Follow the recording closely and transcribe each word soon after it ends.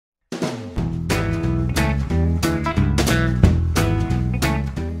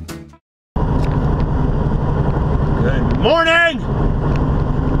morning!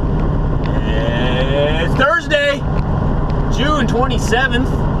 It's Thursday, June 27th.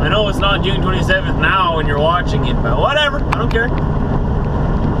 I know it's not June 27th now when you're watching it, but whatever, I don't care.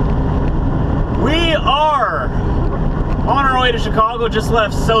 We are on our way to Chicago, just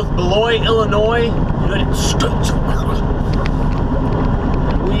left South Beloit, Illinois, United States of America.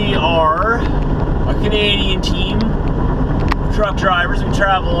 We are a Canadian team of truck drivers. We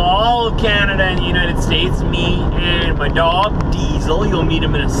travel all of Canada and the United States, me and my dog, Diesel. You'll meet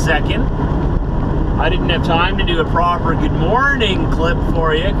him in a second. I didn't have time to do a proper good morning clip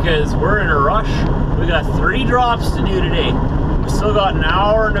for you because we're in a rush. We got 3 drops to do today. We still got an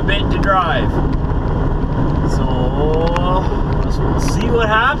hour and a bit to drive. So we'll see what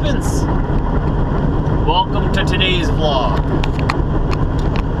happens. Welcome to today's vlog.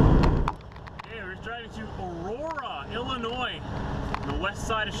 Okay, we're just driving to Aurora, Illinois, on the west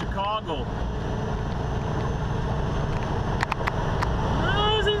side of Chicago.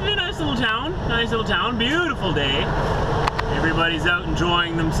 Oh, it's a nice little town, beautiful day. Everybody's out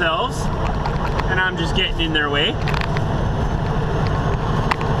enjoying themselves, and I'm just getting in their way.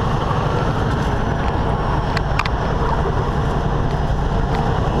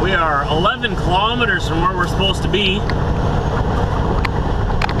 We are 11 kilometers from where we're supposed to be. I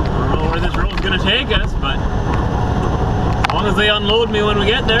don't know where this road's gonna take us, but as long as they unload me when we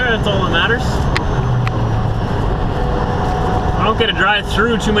get there, that's all that matters. I don't get to drive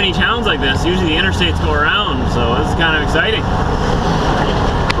through too many towns like this. Usually the interstates go around, so this is kind of exciting.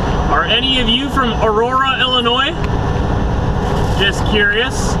 Are any of you from Aurora, Illinois? Just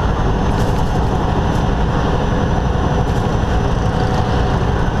curious.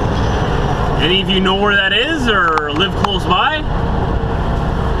 Any of you know where that is or live close by?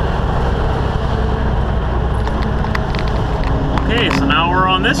 Okay, so now we're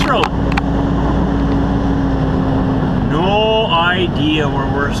on this road. No idea where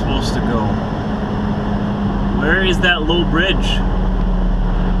we're supposed to go. Where is that low bridge?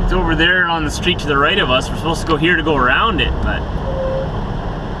 It's over there on the street to the right of us. We're supposed to go here to go around it, but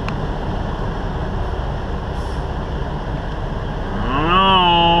I don't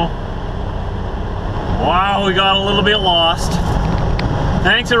know. Wow, we got a little bit lost.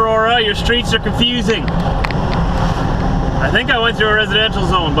 Thanks, Aurora, your streets are confusing. I think I went through a residential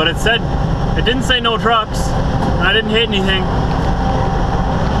zone, but it didn't say no trucks. I didn't hit anything.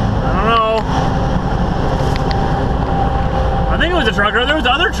 I don't know. I think it was a truck route. There was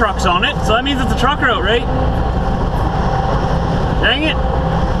other trucks on it, so that means it's a truck route, right? Dang it.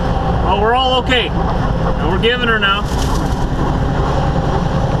 Well, we're all okay. And we're giving her now.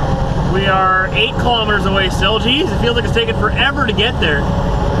 We are 8 kilometers away still. Geez, it feels like it's taking forever to get there.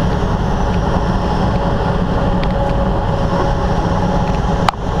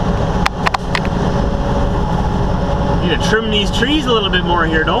 To trim these trees a little bit more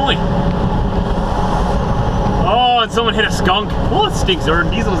here, don't we? Oh, and someone hit a skunk. Oh, it stinks. Or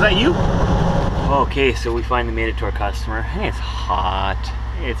Diesel, is that you? Okay, so we finally made it to our customer. Hey, it's hot.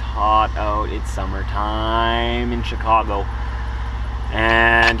 It's hot out. It's summertime in Chicago.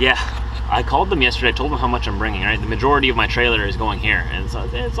 And yeah, I called them yesterday. I told them how much I'm bringing. Right, the majority of my trailer is going here, and so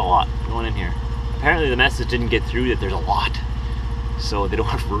it's a lot going in here. Apparently, the message didn't get through that there's a lot. So they don't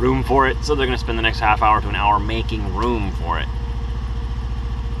have room for it, so they're going to spend the next half hour to an hour making room for it.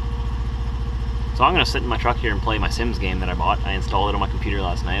 So I'm going to sit in my truck here and play my Sims game that I bought. I installed it on my computer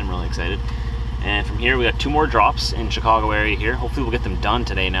last night. I'm really excited. And from here we got 2 more drops in Chicago area here. Hopefully we'll get them done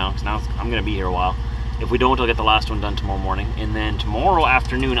today now, because now I'm going to be here a while. If we don't, I'll get the last one done tomorrow morning. And then tomorrow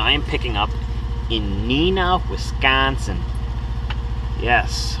afternoon I am picking up in Neenah, Wisconsin.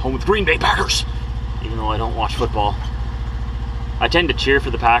 Yes, home with Green Bay Packers. Even though I don't watch football, I tend to cheer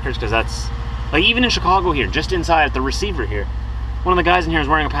for the Packers because that's, like, even in Chicago here, just inside at the receiver here, one of the guys in here is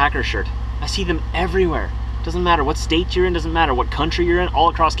wearing a Packers shirt. I see them everywhere. Doesn't matter what state you're in, doesn't matter what country you're in, all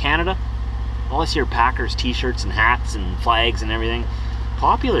across Canada. All I see are Packers t-shirts and hats and flags and everything.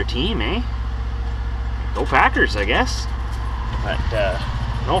 Popular team, eh? Go Packers, I guess. But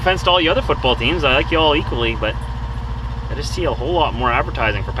no offense to all you other football teams, I like you all equally, but I just see a whole lot more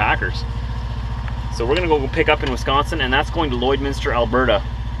advertising for Packers. So we're going to go pick up in Wisconsin, and that's going to Lloydminster, Alberta.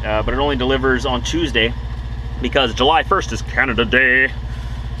 But it only delivers on Tuesday because July 1st is Canada Day.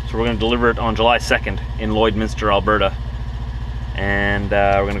 So we're going to deliver it on July 2nd in Lloydminster, Alberta. And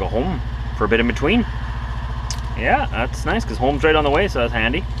we're going to go home for a bit in between. Yeah, that's nice because home's right on the way, so that's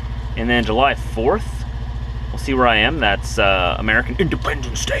handy. And then July 4th, we'll see where I am. That's American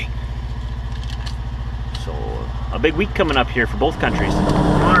Independence Day. So a big week coming up here for both countries.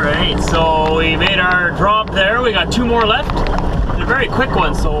 Alright, so we made our drop there. We got 2 more left. They're very quick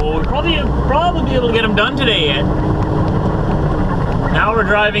ones, so we'll probably be able to get them done today yet. Now we're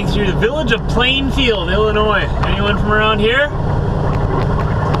driving through the village of Plainfield, Illinois. Anyone from around here?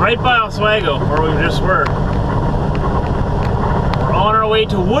 Right by Oswego, where we just were. We're on our way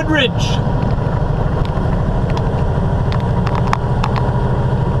to Woodridge.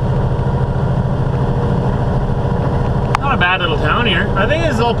 Not a bad little town here. I think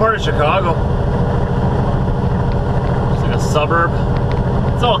this is all part of Chicago. It's like a suburb.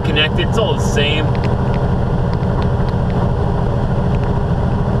 It's all connected, it's all the same.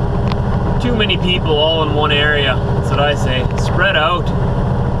 Too many people all in one area, that's what I say. Spread out.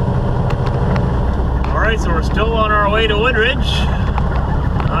 Alright, so we're still on our way to Woodridge.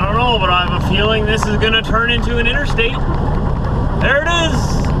 I don't know, but I have a feeling this is going to turn into an interstate. There it is!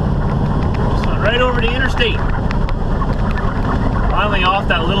 Just went right over the interstate. Finally off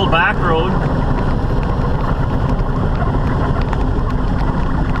that little back road.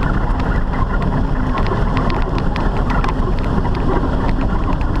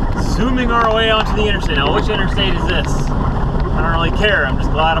 Zooming our way onto the interstate. Now, which interstate is this? I don't really care. I'm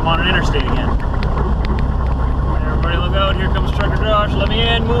just glad I'm on an interstate again. Everybody look out. Here comes Trucker Josh. Let me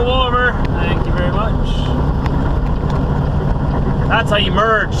in. Move over. Thank you very much. That's how you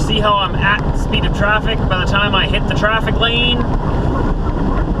merge. See how I'm at the speed of traffic by the time I hit the traffic lane?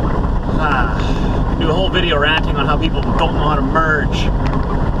 Do a whole video ranting on how people don't know how to merge.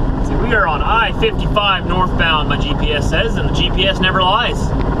 See, we are on I-55 northbound, my GPS says, and the GPS never lies.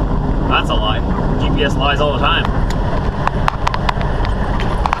 That's a lie. GPS lies all the time.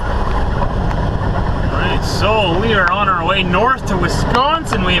 Alright, so we are on our way north to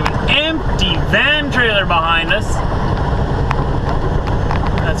Wisconsin. We have an empty van trailer behind us.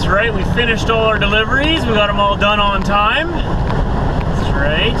 That's right, we finished all our deliveries. We got them all done on time. That's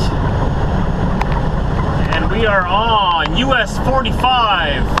right. And we are on US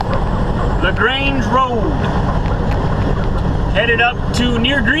 45, LaGrange Road. Headed up to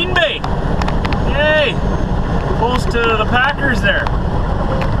near Green Bay. Yay! Close to the Packers there.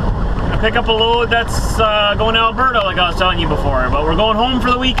 Gonna pick up a load that's going to Alberta like I was telling you before, but we're going home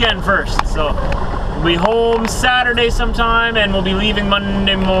for the weekend first. So we'll be home Saturday sometime and we'll be leaving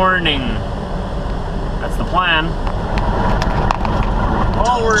Monday morning. That's the plan.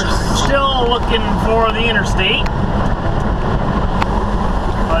 Well, we're still looking for the interstate.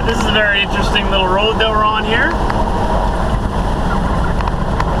 But this is a very interesting little road that we're on here.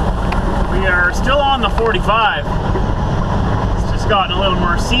 We are still on the 45. It's just gotten a little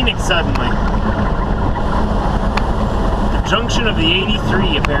more scenic suddenly. The junction of the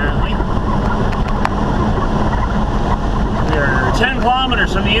 83, apparently. We are 10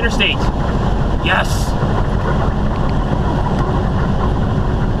 kilometers from the interstate. Yes!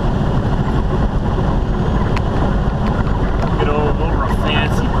 Get over a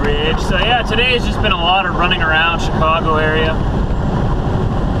fancy bridge. So yeah, today has just been a lot of running around Chicago area.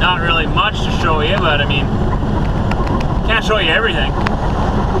 Not really much to show you, but I mean, can't show you everything.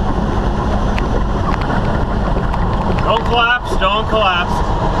 Don't collapse, don't collapse.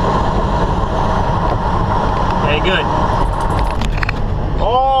 Okay, good.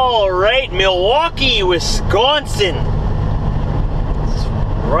 All right, Milwaukee, Wisconsin.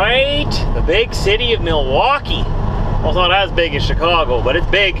 Right, the big city of Milwaukee. Well, it's not as big as Chicago, but it's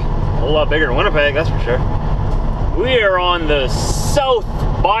big. A whole lot bigger than Winnipeg, that's for sure. We are on the south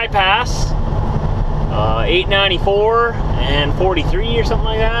bypass, 894 and 43 or something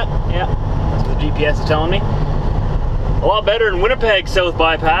like that. Yeah, that's what the GPS is telling me. A lot better than Winnipeg South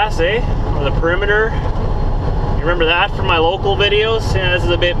Bypass, eh? Or the perimeter. You remember that from my local videos? Yeah, this is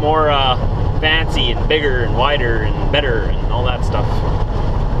a bit more fancy and bigger and wider and better and all that stuff.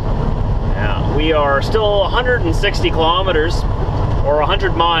 Yeah, we are still 160 kilometers or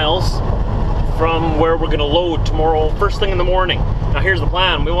 100 miles from where we're gonna load tomorrow first thing in the morning. Now here's the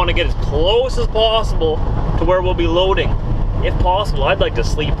plan. We want to get as close as possible to where we'll be loading. If possible, I'd like to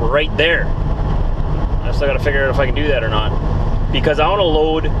sleep right there. I still gotta figure out if I can do that or not. Because I wanna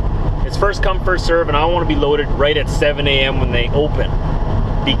load, it's first come, first serve, and I wanna be loaded right at 7 a.m. when they open.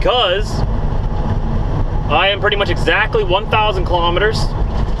 Because I am pretty much exactly 1,000 kilometers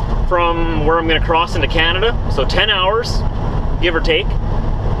from where I'm gonna cross into Canada. So 10 hours, give or take,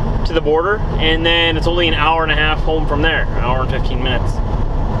 to the border, and then it's only an hour and a half home from there, an hour and 15 minutes.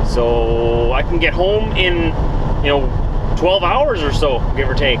 So I can get home in, 12 hours or so, give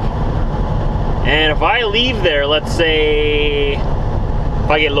or take. And if I leave there, let's say, if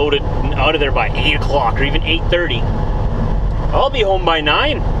I get loaded out of there by 8 o'clock or even 8:30, I'll be home by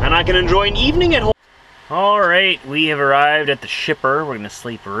 9, and I can enjoy an evening at home. Alright, we have arrived at the shipper. We're going to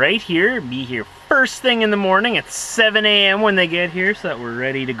sleep right here, be here first thing in the morning at 7 a.m. when they get here, so that we're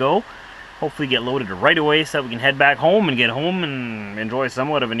ready to go. hopefully get loaded right away so that we can head back home and get home and enjoy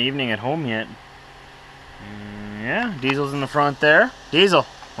somewhat of an evening at home yet. Yeah, Diesel's in the front there. Diesel,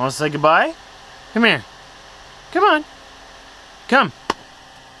 want to say goodbye? Come here. Come on. Come.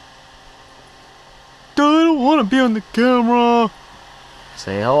 I don't want to be on the camera.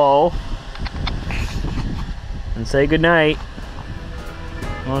 Say hello. And say goodnight.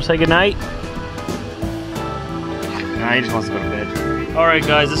 Want to say goodnight? Nah, he just wants to go to bed. Alright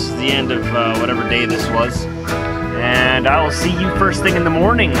guys, this is the end of whatever day this was. And I will see you first thing in the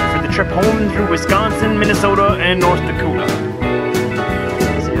morning for the trip home through Wisconsin, Minnesota, and North Dakota.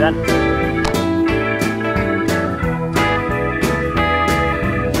 See that?